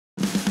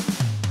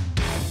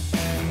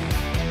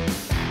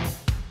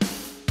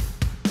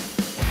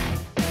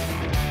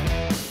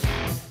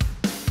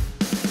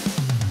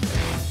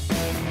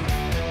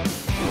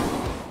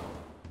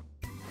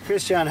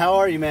Krisztian, how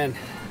are you, man?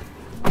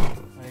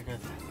 Very good.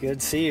 Good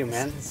to see you,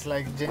 man. It's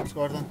like James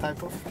Gordon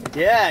type of.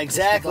 Yeah,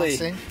 exactly.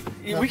 Sing.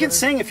 We can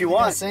sing if you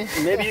want. Sing?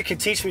 Maybe you can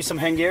teach me some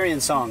Hungarian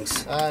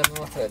songs. I'm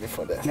not ready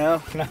for that.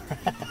 No? No.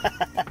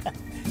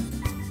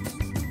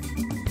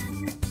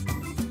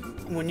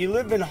 When you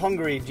lived in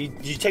Hungary, do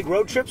you take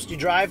road trips? Do you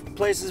drive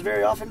places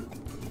very often?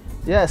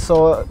 Yeah,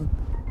 so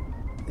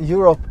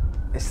Europe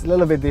is a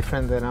little bit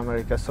different than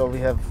America. So we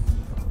have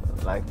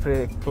like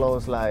pretty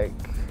close, like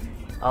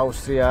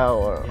Austria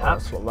or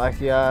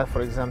Slovakia,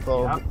 for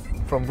example.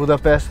 From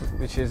Budapest,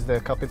 which is the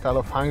capital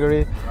of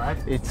Hungary,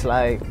 it's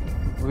like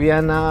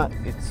Vienna,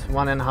 it's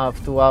 1.5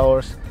 to 2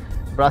 hours.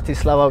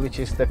 Bratislava, which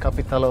is the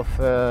capital of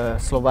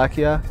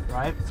Slovakia,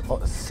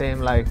 it's same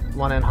like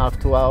 1.5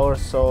 to 2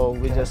 hours. So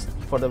we just,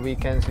 for the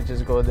weekends, we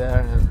just go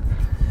there and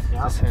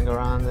just hang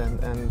around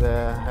and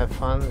have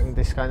fun in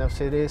this kind of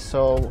cities.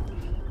 So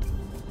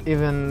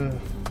even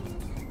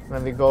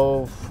when we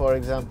go, for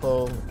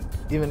example,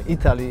 even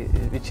Italy,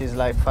 which is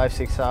like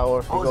 5-6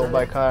 hours, we go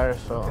by car.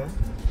 So.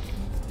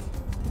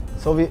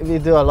 So we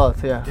do a lot,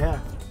 yeah.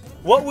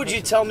 What would you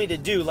tell me to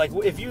do? Like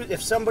if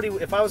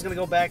I was going to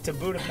go back to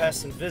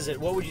Budapest and visit,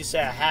 what would you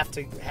say I have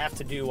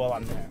to do while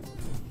I'm there?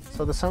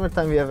 So the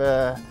summertime we have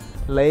a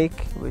lake,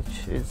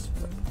 which is,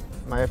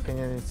 in my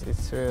opinion,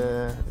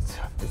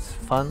 it's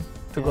fun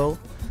to go.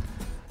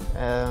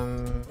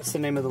 What's the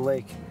name of the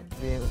lake?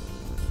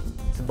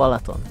 It's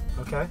Balaton.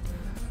 Okay.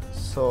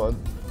 So,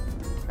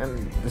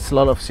 and there's a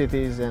lot of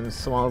cities and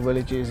small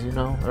villages, you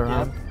know,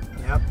 around.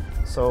 Yep.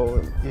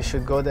 So you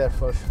should go there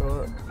for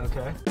sure.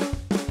 Okay.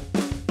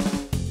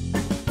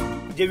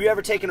 Have you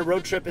ever taken a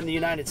road trip in the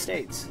United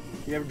States?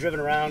 You ever driven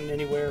around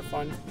anywhere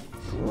fun?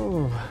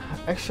 Ooh,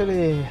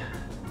 actually,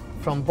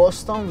 from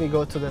Boston we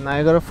go to the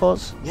Niagara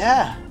Falls.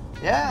 Yeah.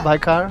 By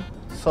car.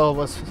 So it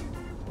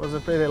was a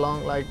pretty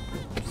long, like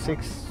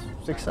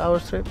six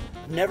hours trip.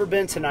 Never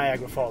been to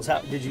Niagara Falls.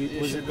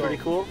 Was it pretty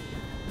cool?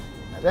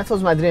 That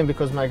was my dream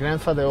because my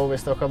grandfather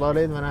always talked about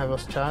it when I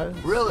was a child.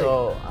 Really?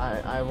 So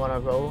I want to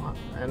go,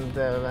 and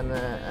when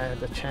I had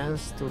the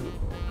chance to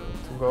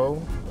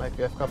go, like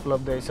we have a couple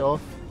of days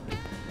off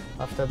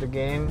after the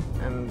game,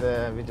 and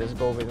we just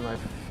go with my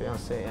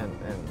fiance and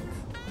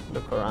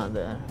look around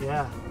there.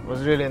 Yeah. It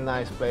was really a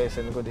nice place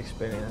and a good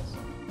experience.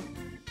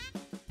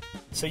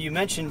 So you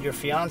mentioned your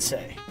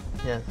fiance.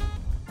 Yes.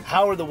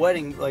 How are the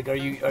wedding? Like, are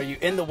you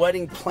in the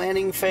wedding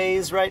planning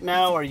phase right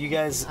now? Or are you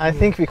guys? I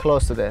think we're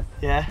close to that.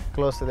 Yeah.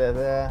 Close to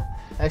that.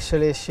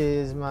 Actually, this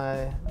is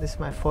my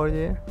 4th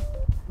year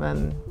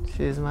when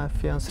she's my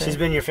fiance. She's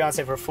been your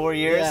fiance for 4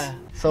 years. Yeah.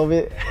 So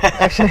we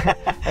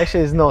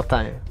actually it's no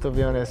time, to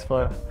be honest,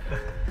 for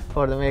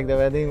to make the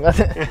wedding,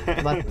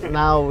 but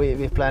now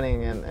we're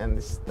planning and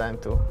it's time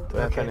to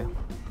happen.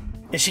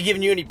 Is she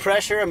giving you any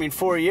pressure? I mean,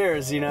 4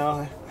 years, you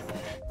know.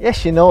 Yes,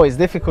 she knows it's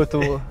difficult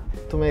to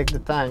make the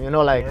time, you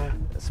know, like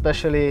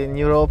especially in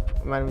Europe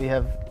when we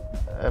have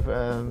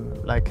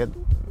like a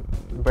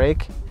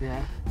break.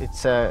 Yeah.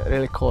 It's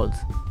really cold.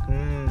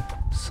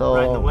 So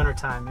right in the winter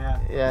time,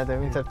 Yeah, the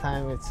winter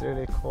time it's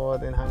really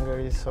cold in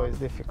Hungary, so it's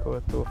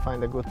difficult to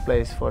find a good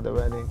place for the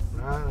wedding.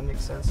 That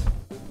makes sense.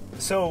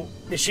 So,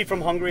 is she from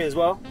Hungary as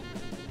well?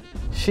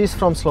 She's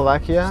from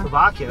Slovakia.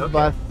 Slovakia, okay.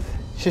 But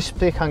she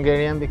speaks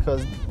Hungarian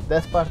because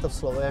that part of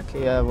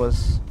Slovakia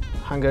was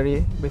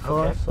Hungary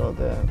before,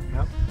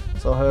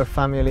 so her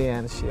family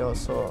and she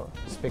also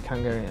speak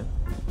Hungarian.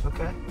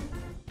 Okay.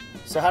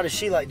 So how does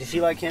she like? Does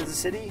she like Kansas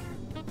City?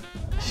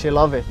 She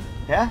love it.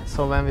 Yeah.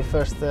 So when we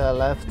first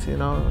left, you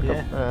know,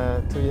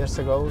 2 years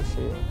ago,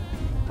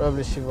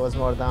 she was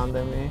more down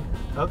than me.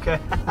 Okay.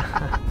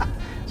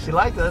 She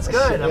liked it. That's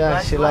good. I'm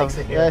glad she likes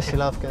it here. Yeah, she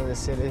loves Kansas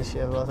City. She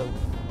has a lot of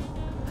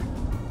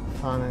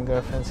fun and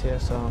girlfriends here.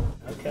 So.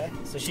 Okay.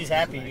 So she's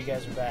happy you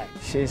guys are back.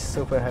 She's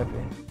super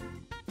happy.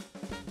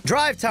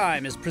 Drive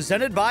Time is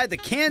presented by the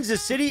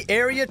Kansas City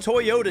area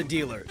Toyota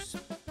dealers.